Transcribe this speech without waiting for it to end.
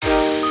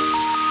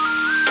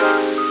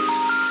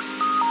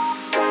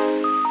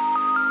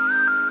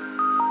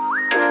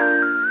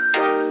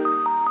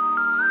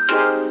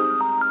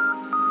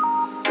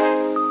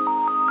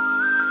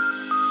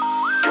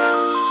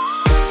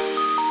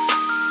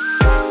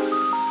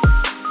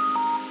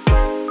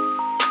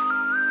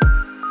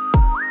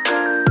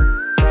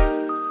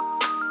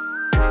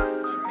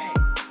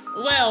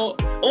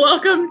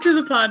Welcome to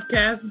the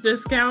podcast,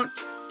 Discount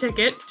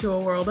Ticket to a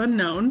World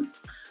Unknown.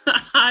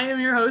 I am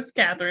your host,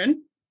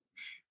 Catherine.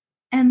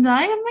 And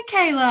I am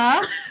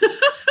Michaela.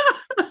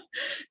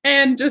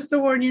 And just to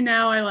warn you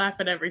now, I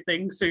laugh at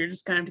everything, so you're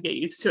just going to have to get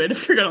used to it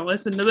if you're going to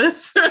listen to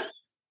this.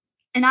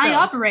 And I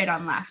operate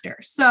on laughter.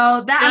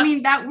 So that, Yep. I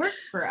mean, that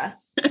works for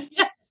us.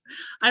 Yes,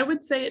 I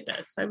would say it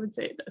does.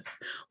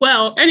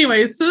 Well,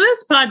 anyways, so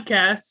this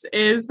podcast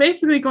is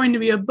basically going to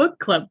be a book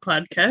club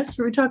podcast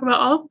where we talk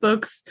about all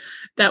books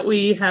that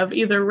we have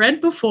either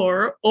read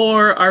before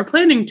or are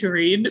planning to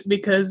read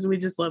because we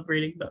just love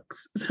reading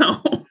books.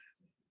 So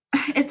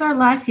It's our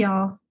life,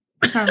 y'all.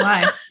 It's our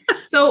life.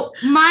 So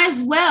might as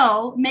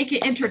well make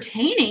it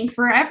entertaining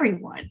for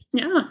everyone.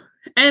 yeah.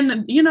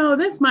 And,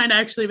 this might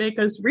actually make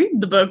us read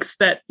the books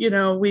that,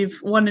 we've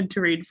wanted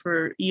to read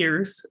for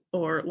years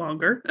or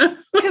longer.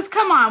 Because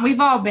come on, we've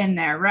all been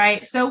there,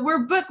 right? So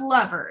we're book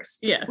lovers.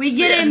 Yes, We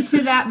get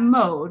into that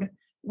mode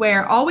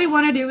where all we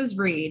want to do is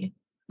read.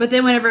 But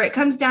then whenever it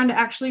comes down to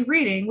actually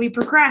reading, we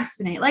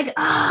procrastinate. Like,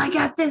 I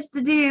got this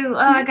to do.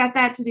 I got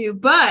that to do.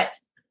 But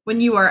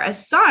when you are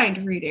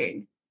assigned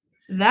reading,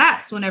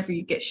 that's whenever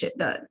you get shit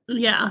done.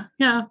 Yeah.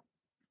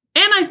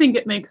 And I think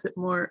it makes it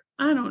more,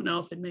 I don't know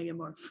if it'd make it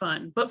more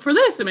fun, but for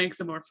this, it makes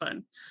it more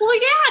fun. Well,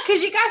 yeah,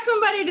 because you got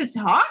somebody to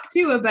talk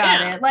to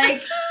about it.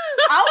 Like,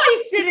 I'll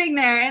be sitting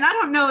there, and I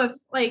don't know if,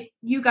 like,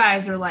 you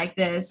guys are like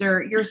this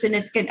or your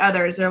significant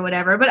others or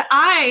whatever, but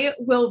I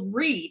will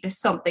read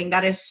something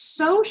that is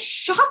so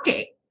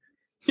shocking.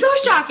 So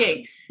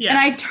shocking. Yes. And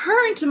I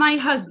turn to my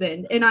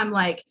husband, and I'm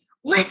like,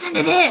 listen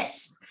to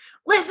this.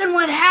 Listen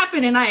what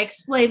happened. And I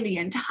explained the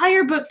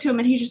entire book to him,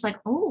 and he's just like,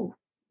 oh,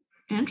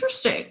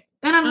 interesting.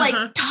 And I'm like,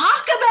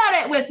 talk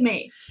about it with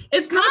me.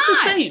 It's not the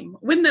same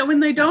when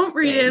they don't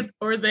read it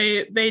or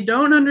they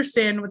don't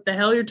understand what the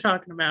hell you're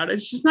talking about.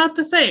 It's just not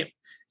the same.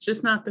 It's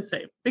just not the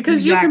same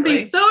because you can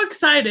be so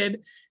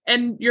excited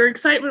and your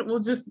excitement will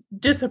just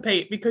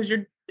dissipate because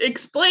you're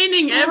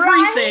explaining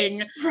everything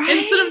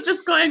instead of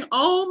just going,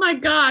 oh my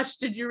gosh,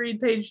 did you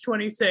read page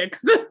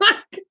 26?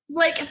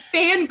 Like a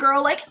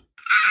fangirl, like,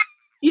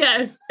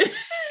 yes.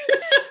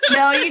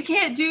 No, you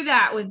can't do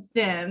that with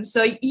them.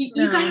 So you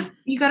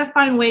gotta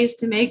find ways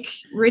to make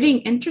reading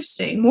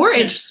interesting, more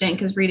interesting,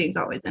 because reading's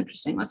always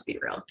interesting. Let's be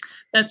real.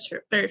 That's true.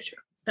 Very true.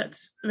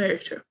 That's very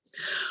true.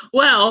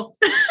 Well,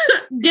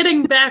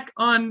 getting back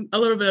on a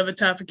little bit of a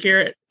topic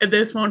here,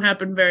 this won't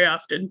happen very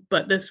often,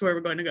 but this is where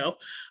we're going to go.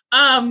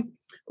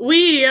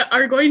 We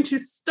are going to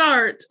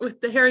start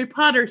with the Harry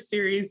Potter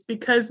series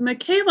because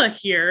Michaela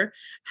here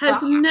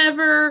has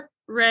never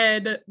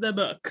read the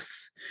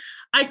books.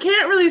 I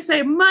can't really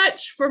say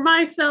much for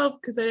myself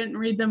because I didn't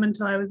read them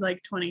until I was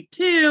like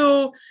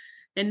 22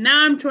 and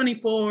now I'm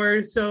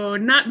 24. So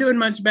not doing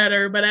much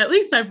better, but at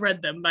least I've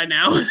read them by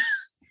now.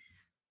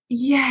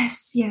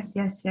 Yes.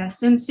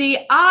 And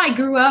see, I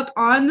grew up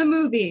on the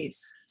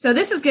movies. So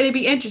this is going to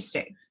be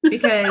interesting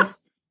because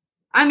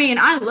I mean,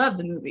 I love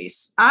the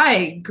movies.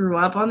 I grew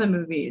up on the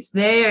movies.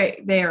 They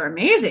are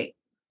amazing.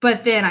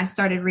 But then I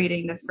started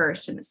reading the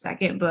first and the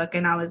second book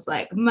and I was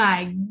like,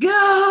 my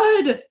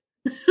God.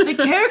 The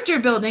character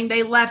building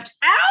they left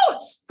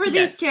out for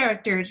these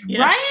characters,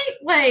 right?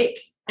 Like,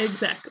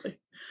 exactly.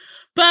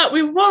 But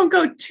we won't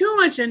go too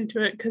much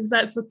into it because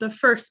that's what the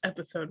first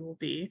episode will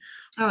be.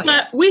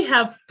 But we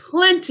have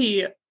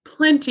plenty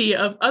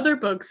of other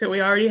books that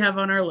we already have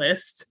on our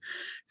list.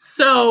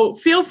 So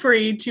feel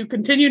free to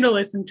continue to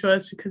listen to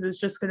us because it's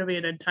just going to be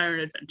an entire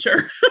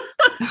adventure.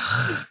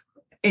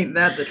 Ain't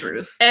that the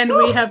truth? And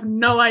we have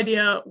no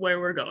idea where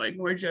we're going.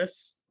 We're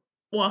just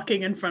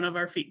walking in front of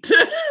our feet.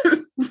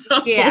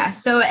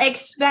 So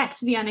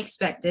expect the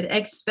unexpected.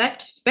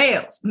 Expect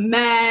fails.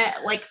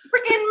 Like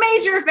freaking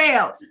major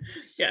fails.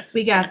 Yes.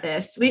 We got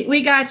this.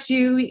 We got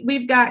you.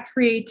 We've got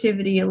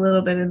creativity a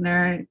little bit in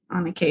there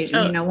on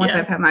occasion, once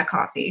I've had my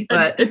coffee.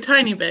 But a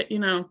tiny bit,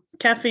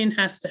 caffeine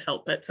has to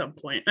help at some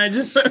point.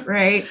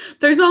 Right.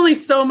 There's only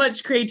so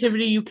much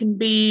creativity you can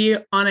be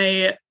on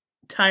a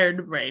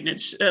tired brain.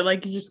 It's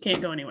like you just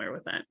can't go anywhere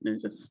with that.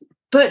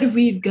 But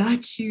we've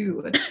got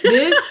you.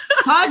 This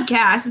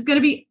podcast is going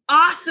to be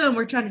awesome.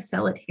 We're trying to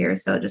sell it here.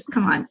 So just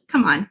come on.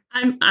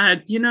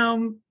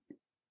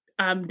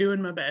 I'm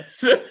doing my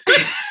best.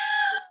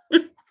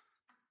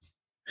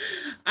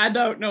 I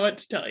don't know what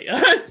to tell you.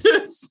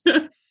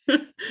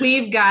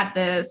 We've got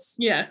this.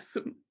 Yes.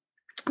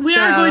 We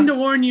are going to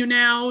warn you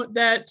now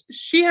that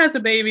she has a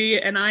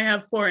baby and I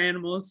have 4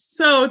 animals.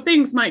 So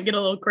things might get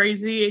a little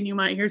crazy and you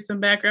might hear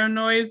some background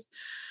noise.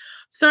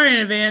 Sorry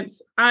in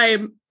advance. I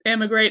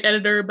am a great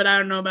editor, but I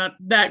don't know about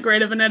that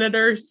great of an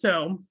editor.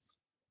 So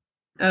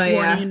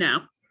warning you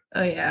now.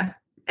 Oh, yeah.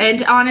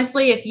 And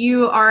honestly, if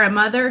you are a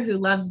mother who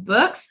loves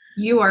books,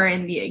 you are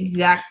in the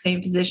exact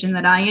same position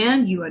that I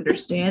am. You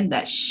understand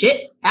that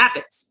shit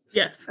happens.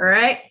 Yes. All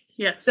right.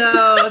 Yeah.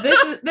 So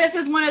this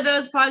is one of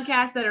those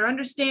podcasts that are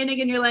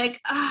understanding and you're like,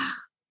 oh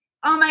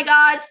my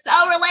God, so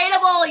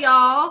relatable,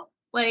 y'all.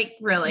 Like,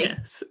 really?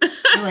 Yes.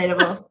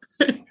 Relatable.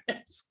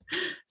 Yes.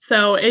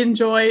 So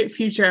enjoy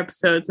future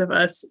episodes of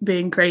us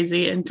being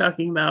crazy and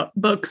talking about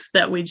books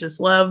that we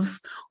just love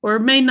or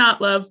may not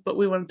love, but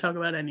we want to talk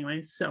about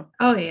anyways. So,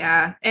 oh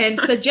yeah. And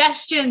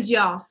suggestions,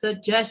 y'all.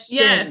 Suggestions.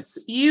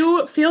 yes,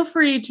 you feel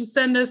free to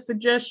send us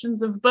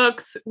suggestions of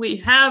books. We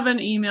have an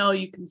email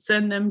you can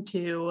send them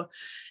to.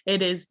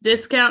 It is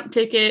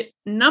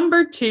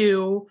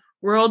discountticket2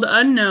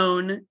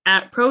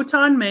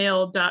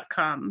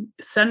 worldunknown@protonmail.com.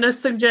 Send us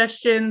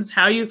suggestions,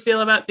 how you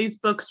feel about these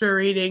books we're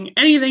reading,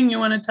 anything you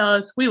want to tell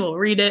us, we will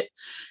read it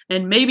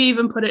and maybe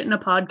even put it in a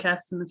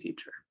podcast in the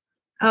future.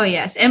 Oh,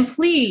 yes. And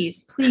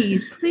please,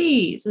 please,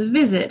 please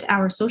visit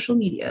our social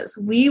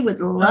medias. We would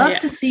love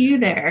to see you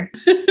there.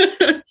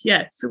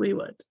 Yes, we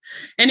would.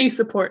 Any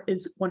support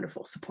is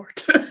wonderful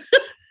support.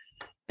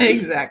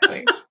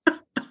 Exactly.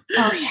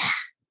 Oh, yeah.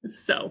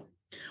 So,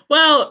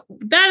 well,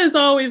 that is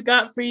all we've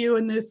got for you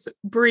in this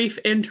brief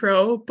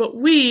intro, but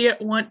we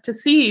want to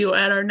see you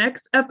at our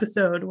next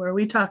episode where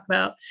we talk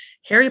about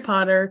Harry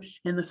Potter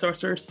and the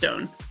Sorcerer's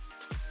Stone.